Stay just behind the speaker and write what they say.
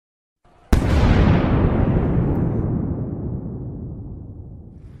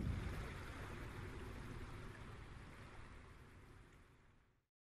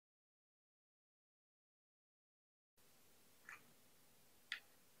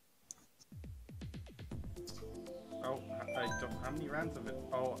I don't. How many rounds of it?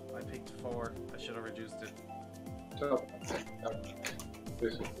 Oh, I picked 4. I should have reduced it. Oh.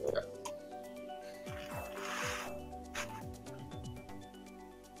 This is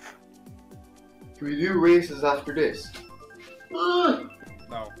Can we do races after this? No.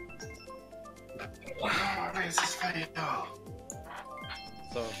 Oh, races fail.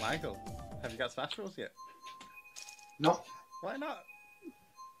 So, Michael, have you got Smash Bros yet? No. Why not?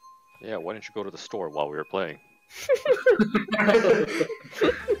 Yeah, why didn't you go to the store while we were playing?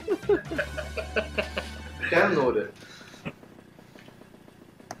 Download it.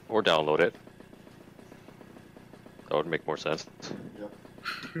 Or download it. That would make more sense.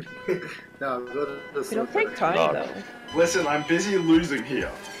 No, go to the It'll take time though. Listen, I'm busy losing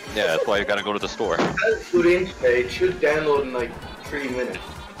here. Yeah, that's why you gotta go to the store. Good internet. It should download in like 3 minutes.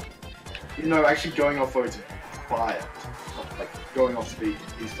 You know, actually going off phones is fire. Like, going off speed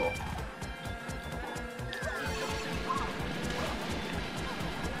is off.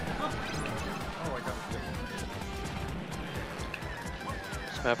 Oh, I got it.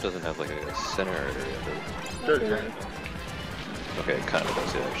 This map doesn't have like a center area, does it? Sure, Okay, it kind of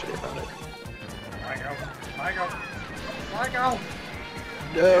does, yeah, actually, I found it. Michael!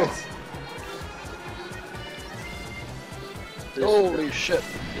 No! Holy shit!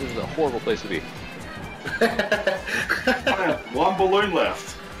 This is a horrible place to be. I have 1 balloon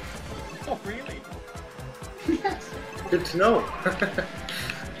left. Oh, really? Good to know.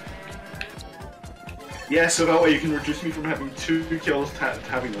 Yeah, so that way you can reduce me from having 2 kills to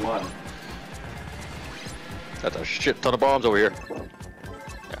having 1. That's a shit ton of bombs over here.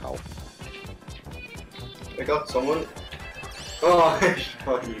 Ow. I got someone. Oh, I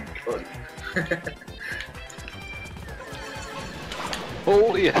shot you, cunt.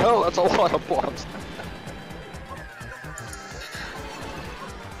 Holy hell, that's a lot of bombs.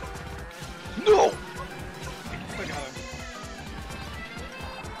 No! I got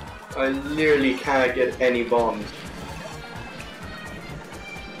him. I literally can't get any bombs.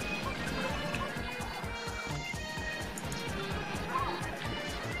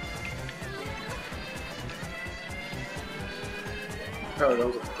 Oh, that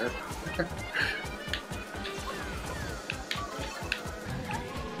was a bad.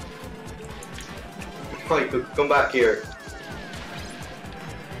 Fine, come back here.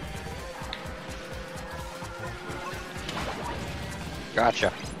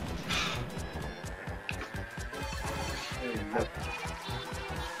 Gotcha.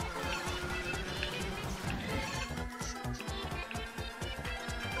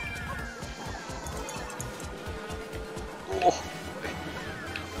 Oh.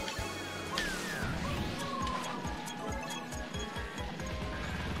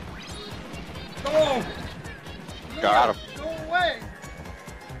 No! Got him. Go away!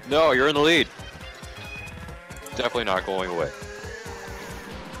 No, you're in the lead. Definitely not going away.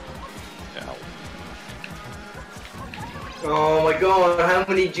 Ow. Oh my god, how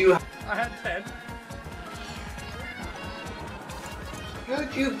many do you have? I had 10. How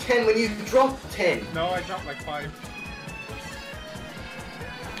did you have 10 when you dropped 10? No, I dropped like 5.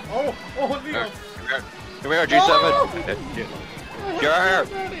 Oh! Oh, Leo! Come here, G7. No! Here. I had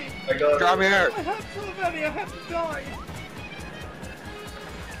so many! I got Come here. I had so many, I had to die!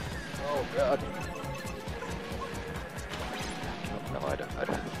 Oh god. No, I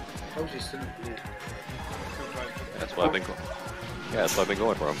died. How was you still in the lead? That's why I've been going. Yeah, that's why I've been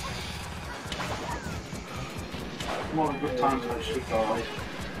going for him. One of the good times I should die.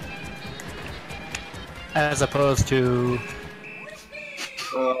 As opposed to...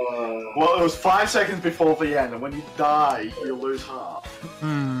 Well, it was 5 seconds before the end, and when you die, you lose half.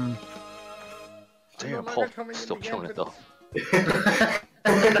 Hmm. Damn, Paul still killing it though.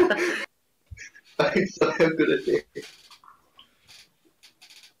 I'm so good at it.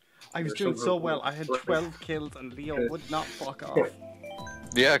 I was doing so well, I had 12 kills and Leo would not fuck off.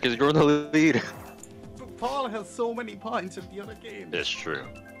 Yeah, because you're in the lead. But Paul has so many points in the other game. It's true.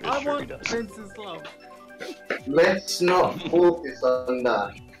 It's I true, he want does. Prince's love. Let's not focus on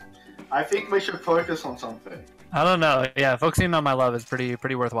that. I think we should focus on something. I don't know. Yeah, focusing on my love is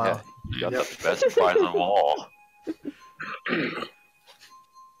pretty worthwhile. You got the best prize of all.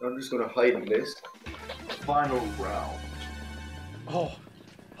 I'm just gonna hide in this. Final round. Oh,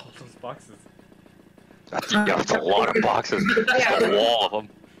 all those boxes. That's a lot of boxes. Yeah. That's a wall of them.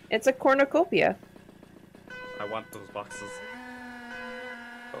 It's a cornucopia. I want those boxes.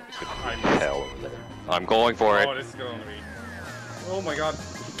 Oh, it's gonna be hell over there. I'm going for Oh, it. this is going to be... Oh my god.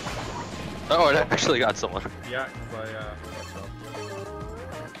 Oh, it actually got someone. Yeah, because I fucked up.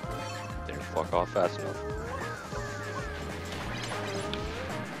 Didn't fuck off fast enough.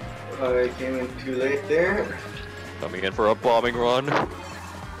 I came in too late there. Coming in for a bombing run.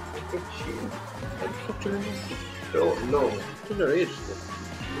 Oh no. There is.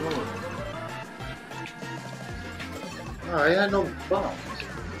 No. Oh, I had no bombs.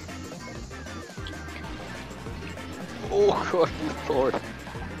 Oh god, Lord.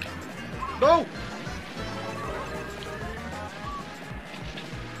 No!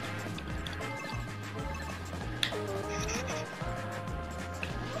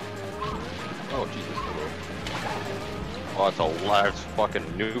 Oh Jesus. Oh, it's a lot of fucking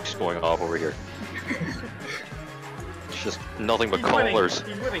nukes going off over here. It's just nothing but He's winning. colors.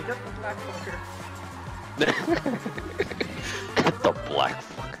 He's winning. Get the black fucker. Get the black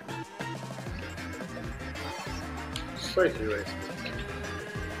fucker. Slightly racist.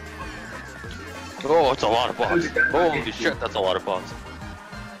 Oh, it's a lot of bombs. Holy shit, that's a lot of bombs.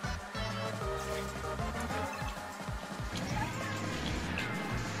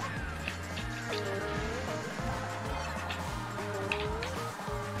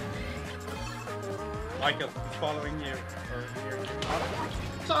 Michael, he's following you. Or near you.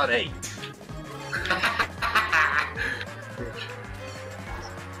 Sorry!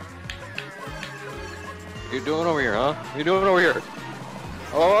 What are you doing over here, huh? What are you doing over here?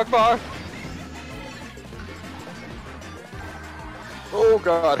 Oh, Akbar! Oh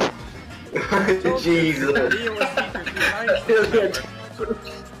god. Jesus. Leo was secretly nice.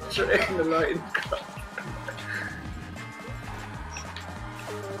 Straight in the line.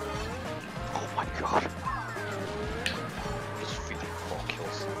 Oh my god. Just feeding full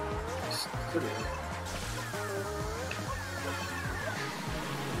kills.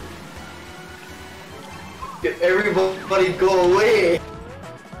 Everybody go away!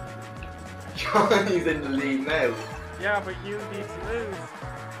 Johnny's in the lead now. Yeah, but you need to lose.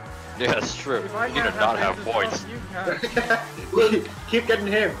 Yeah, that's true. If I You need can't to not have this points. stuff, you can't. Look, Keep getting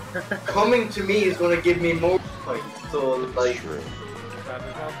him. coming to me is gonna give me more points, so like... True. That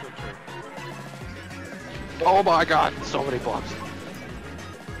is also true. Oh my god, so many bombs.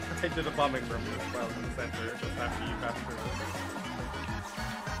 I did a bombing room as well in the center just after you passed through.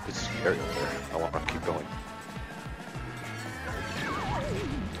 It's scary up there. I want to keep going.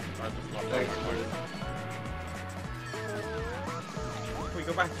 I just lost all my points. Can we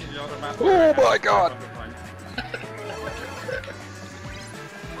go back to the other map? Oh my god!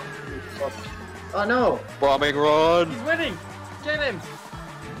 Oh no! Bombing run! He's winning! Get him!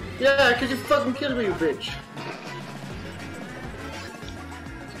 Yeah, cause you fucking killed me, you bitch!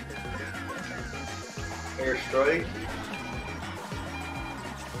 Airstrike.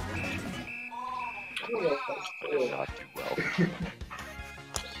 I did not do well.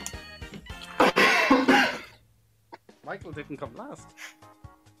 Michael didn't come last.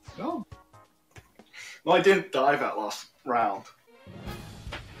 No. No, I didn't die that last round.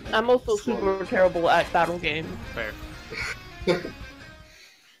 I'm also super terrible at battle games. Fair.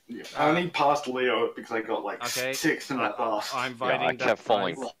 Yeah, I only passed Leo because I got like Okay. 6 in that last. I'm Yeah, fighting I kept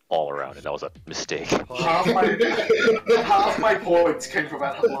falling prize. all around, and that was a mistake. Half my points came from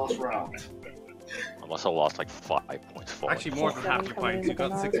that last round. I must have lost like 5 points falling. Actually, more than half your points. You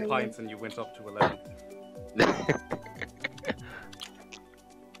got 6 points and you went up to 11.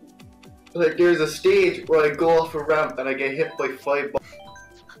 Like, there's a stage where I go off a ramp and I get hit by 5 bombs.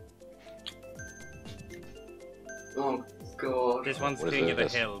 Oh god. This one's What is King of the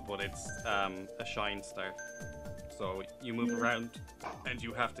this? Hill, but it's a shine star. So you move around and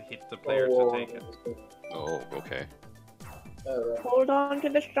you have to hit the player to take it. Oh, okay. Hold on to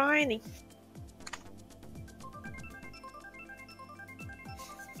the shiny.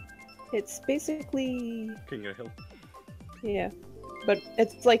 It's basically, King of the Hill. yeah, but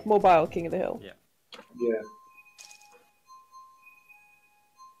it's like mobile King of the Hill. Yeah. Yeah.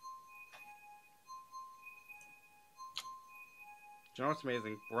 Do you know what's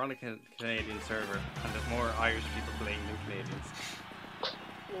amazing? We're on a Canadian server, and there's more Irish people playing than Canadians.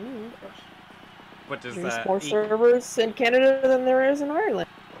 But there's There's more servers in Canada than there is in Ireland.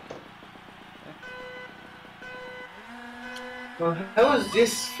 Well, how is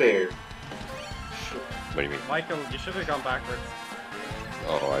this fair? What do you mean? Michael, you should have gone backwards.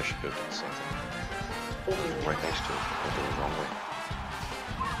 Oh, I should have done something. Right next to it. I went the wrong way.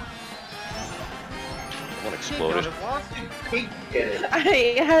 One exploded. Get it.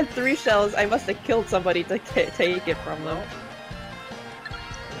 I had 3 shells. I must have killed somebody to take it from them.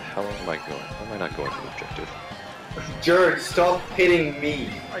 How am I going? How am I not going to the objective? Jared, stop hitting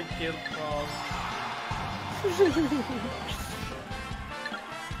me. I killed Paul.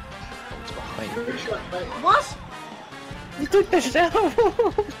 What's behind me? What? You took the shell.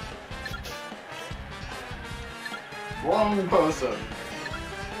 Wrong person.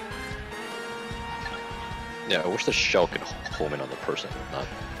 Yeah, I wish the shell could home in on the person, not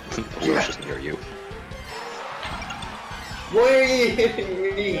whoever's just near you. Why are you hitting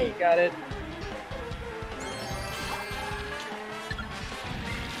me? You got it.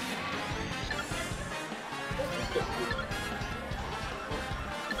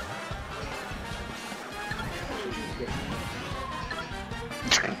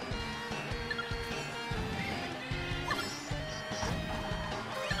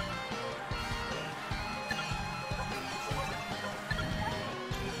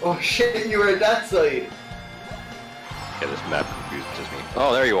 Oh shit, you were at that side. Yeah, this map confuses me.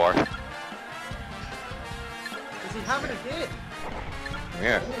 Oh, there you are. Is he having a hit?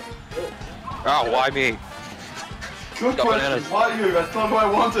 Yeah. Oh, why me? Good Got question. bananas. Why you? That's not what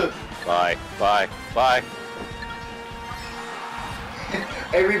I wanted. Bye, bye, bye.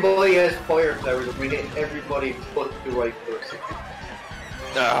 Everybody has fire flowers. We hit everybody but the right person.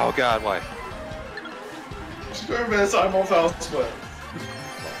 Oh god, why? Screw this, I'm off elsewhere.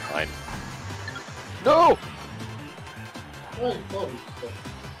 Fine. No!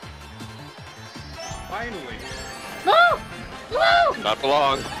 Finally. Not for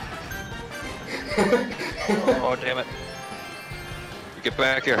long. Oh, damn it. You get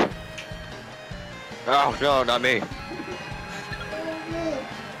back here. Oh, no, not me.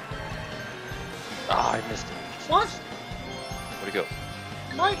 Ah, I missed it. What? Where'd he go?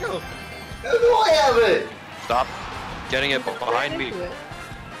 Michael! How do I have it? Stop getting it behind me. Into it.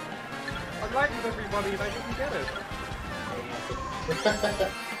 I'm right with everybody and I didn't get it.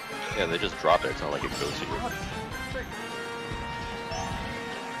 Yeah, they just drop it. It's not like it goes to you.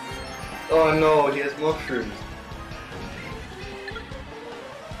 Oh no, he has mushrooms.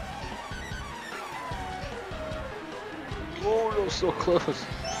 Oh, no, so close.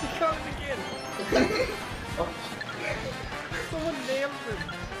 He got it again! Someone nailed him!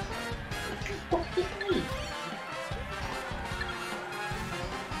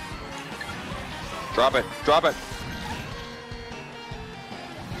 Drop it, drop it.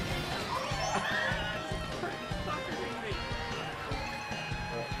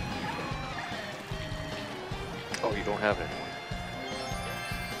 Oh, you don't have it anymore.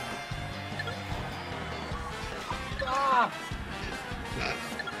 Ah!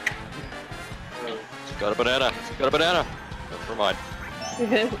 It's got a banana. It's got a banana. Never mind.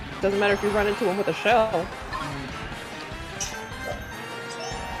 Doesn't matter if you run into him with a shell.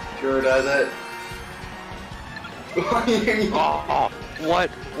 Sure does it. Oh, what?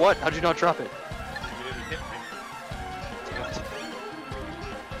 What? How'd you not drop it? You didn't hit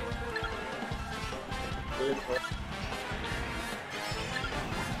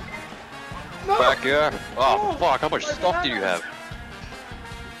me. Back here. Oh, fuck. How much stuff do you have?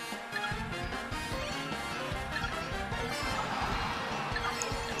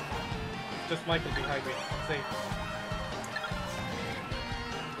 Just Michael behind me. Safe.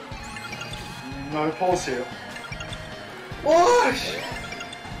 No pulse here. What?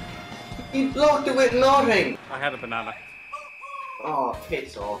 He blocked it with nothing. I had a banana. Oh,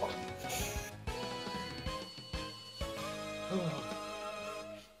 piss off.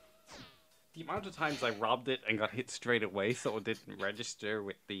 The amount of times I robbed it and got hit straight away, so it didn't register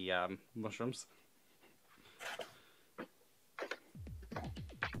with the mushrooms.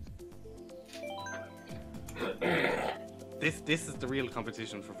 This is the real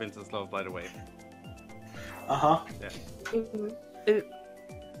competition for Vince's love, by the way. Uh-huh. Yeah.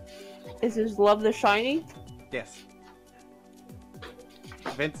 Is his love the shiny? Yes.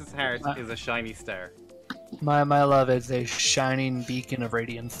 Vince's heart is a shiny star. My love is a shining beacon of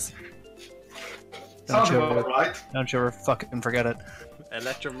radiance. Sounds about right. Don't you ever fucking forget it.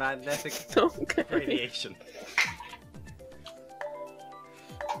 Electromagnetic Okay. radiation.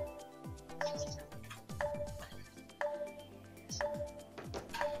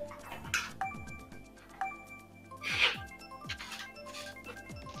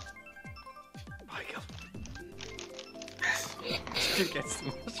 Michael. Did you get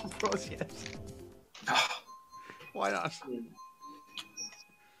some mushroom bros yet? Why not?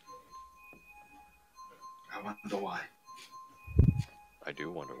 I wonder why. I do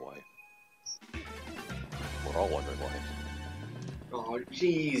wonder why. We're all wondering why. Oh,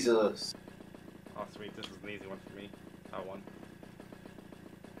 Jesus. Oh, sweet. This is an easy one for me. I won.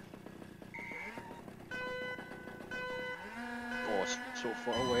 Oh, it's so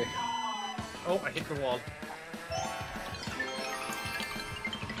far away. Oh, I hit the wall.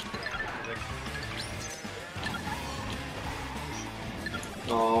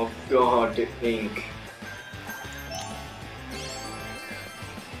 Oh, God, the pink.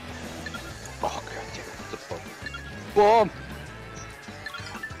 Oh, god damn it. The fuck? Bomb!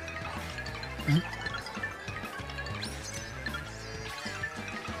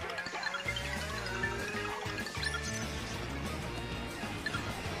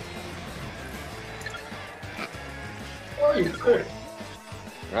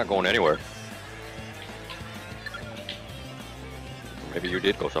 You're not going anywhere. Maybe you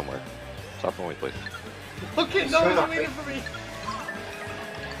did go somewhere. Stop going places. Okay, no one's waiting for me.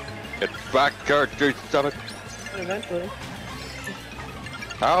 Get back, Kart, dude, stop it. Eventually.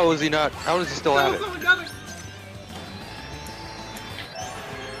 How is he not? How does he still have No, it? someone got it.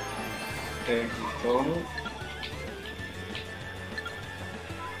 Thank you, Tom.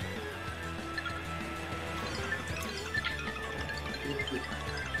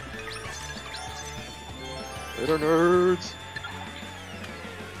 Little nerds.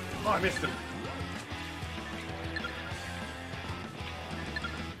 Oh, I missed him.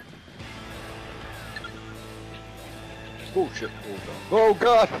 Oh shit. Oh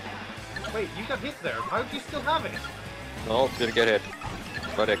god. Wait, you got hit there. How do you still have it? No, didn't get hit.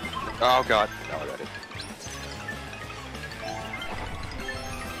 Got it. Oh god. No, I got it.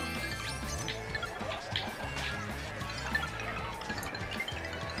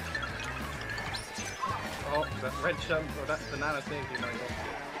 Oh, that red jump or that banana saved you, Michael.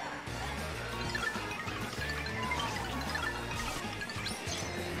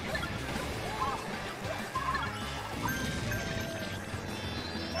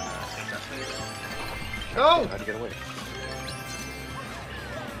 Oh! How'd you get away?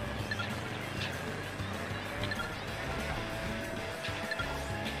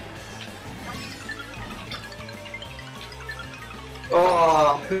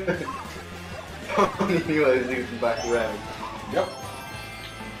 Oh! I knew I was losing back around. Yep.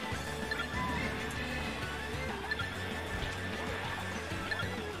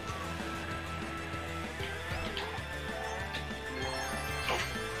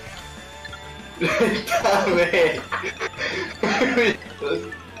 Damn it!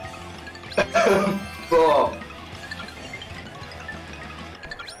 Bob.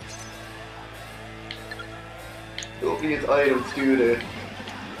 Hopefully his items do there.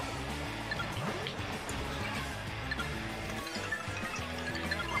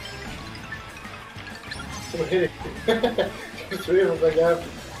 Someone hit it. There's three of them like that.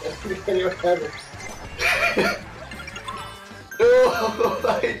 Anyone have it? No!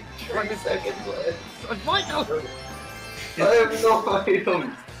 I had 3 seconds left. Michael! I have no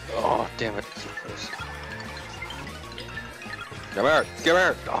items. Oh damn it. So close. Come here. Come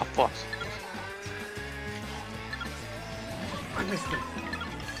here. Oh fuck. I missed him.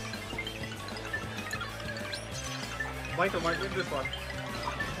 Michael might win this one.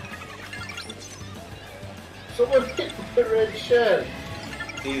 Someone hit the red shell.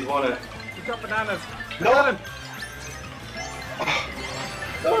 He's won it. He's got bananas. No. Got him.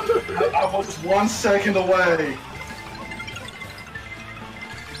 I was 1 second away.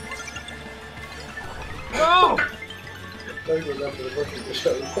 No! Don't go down to the bush with the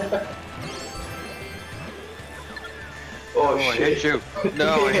shell. Oh, I shit. hit you.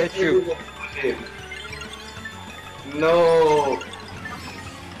 No, I hit you. No!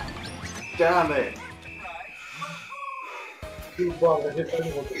 Damn it! You bomb that hit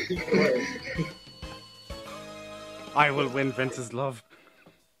anyone to keep away. I will win Vince's love.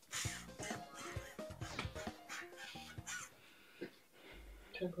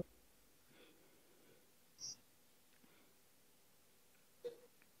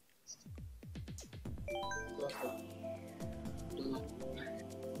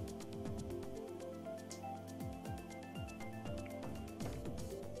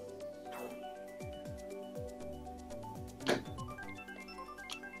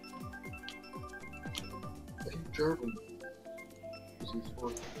 German. This is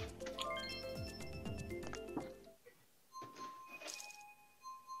fun.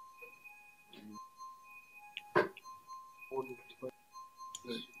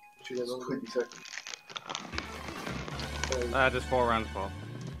 She has only 20 seconds. Just 4 rounds, Paul.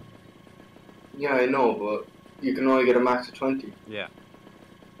 Yeah, I know, but you can only get a max of 20. Yeah.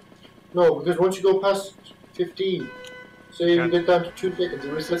 No, because once you go past 15, say you Can't- get down to 2 seconds,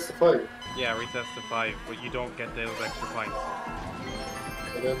 it resets to 5. Yeah, retest to 5, but you don't get those extra points.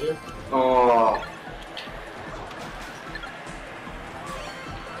 And then do. Oh,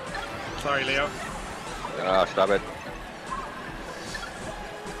 Sorry, Leo. Ah, stop it.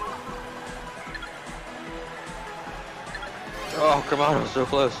 Oh, come on, I was so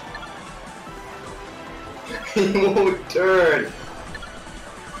close. he won't turn.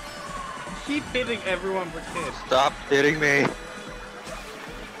 Keep hitting everyone with kids. Stop hitting me.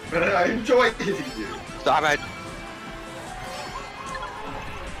 But I enjoy hitting you. Stop it.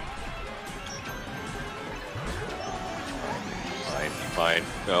 Fine, fine.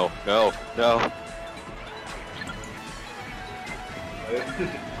 No, no, no.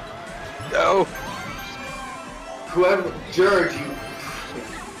 No. Whoever, George, you.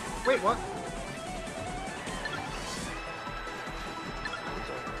 Wait, what?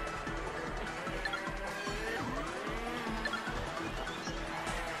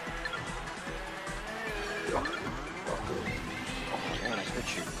 Oh man, I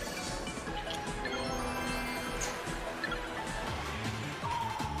hit you.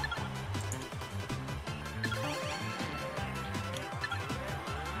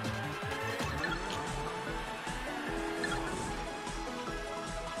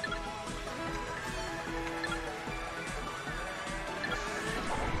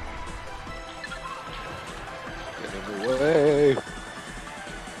 Get in the way.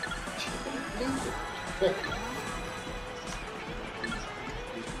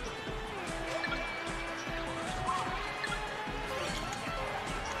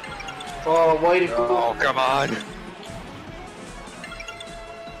 Oh, why did Oh, come on.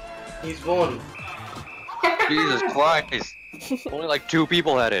 He's won. Jesus Christ. Only like 2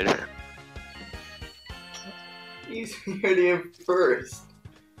 people had it. He's nearly in first.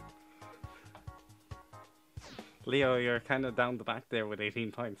 Leo, you're kind of down the back there with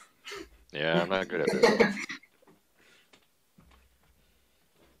 18 points. Yeah, I'm not good at this.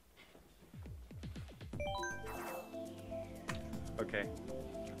 Okay.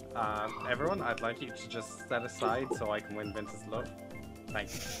 Everyone, I'd like you to just set aside so I can win Vince's love.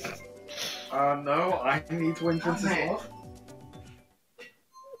 Thanks. No, I need to win Vince's Damn it. love.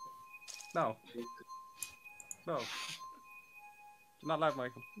 No. No. You're not allowed,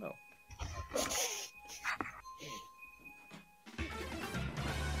 Michael. No.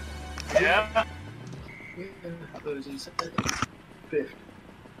 Yeah. I was in second. Fifth.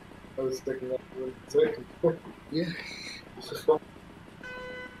 I was thinking that was second. Yeah. It's just fun.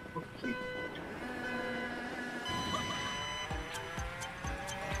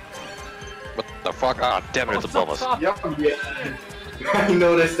 What the fuck? Ah, damn it, it's above us. Yep. Yeah. I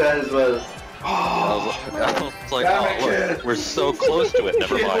noticed that as well. I was like, Damn oh, it, look, kid. we're so close to it.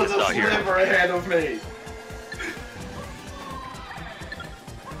 Never Kid mind, was it's a not here. sliver ahead of me.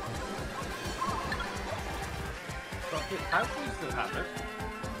 How can you still have it?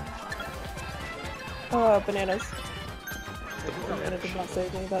 Bananas. Banana did not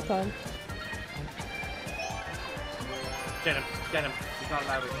save me that time. Get him. Get him. He's not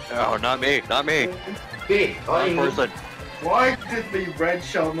allowed it. Oh, not me, not me. Hey, Wrong person. Why did the red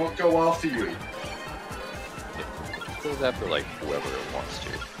shell not go after you? It goes after like whoever it wants to,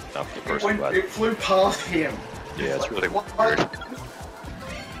 not the It, person who has it flew past him. Yeah, it's really What? weird.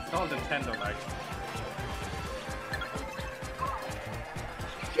 It's called Nintendo, like.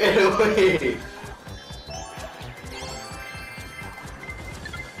 get away!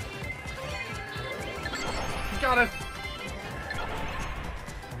 Got it!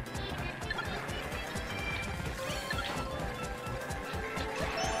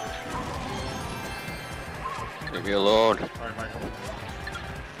 Leave me alone. Sorry, Michael.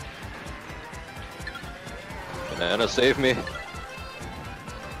 Banana, save me. You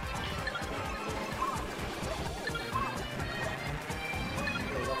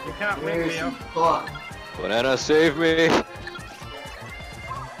can't win, Where's Leo. he gone? Banana, save me.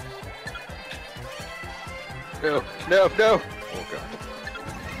 No, no, no.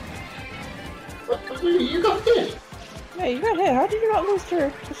 Oh god. You got hit! Yeah, you got hit. How did you not lose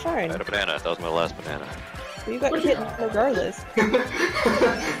to Shine? I had a banana. That was my last banana. You got hit regardless.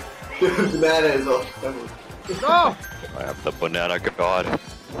 Banana is off. No! I have the banana god.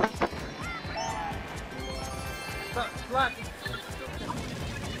 Black!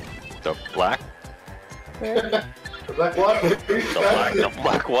 The black? Where? The black what? The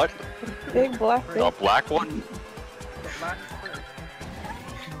black what? Big black The thing. black one? Black.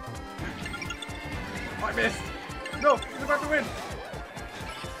 I missed! No! He's about to win!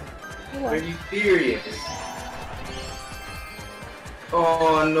 Are you serious?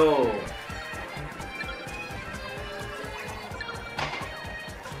 Oh no.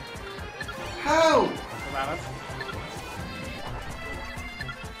 How? Bananas.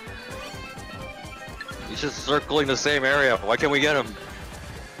 He's just circling the same area. Why can't we get him?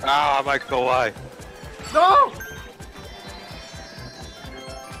 Ah, Michael, why? No!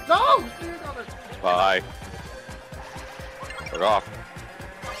 No! You got it. Bye. Fuck off.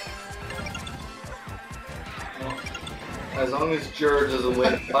 As long as Jur doesn't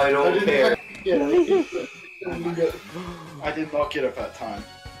win, I don't care. Yeah, I did not get it that time.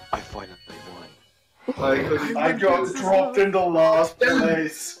 I finally won. I got dropped into last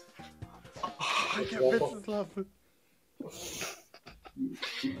place. I get Vince's love.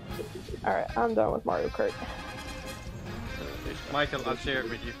 Alright, I'm done with Mario Kart. Michael, I'll share it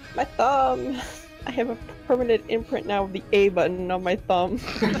with you. My thumb! I have a permanent imprint now of the A button on my thumb.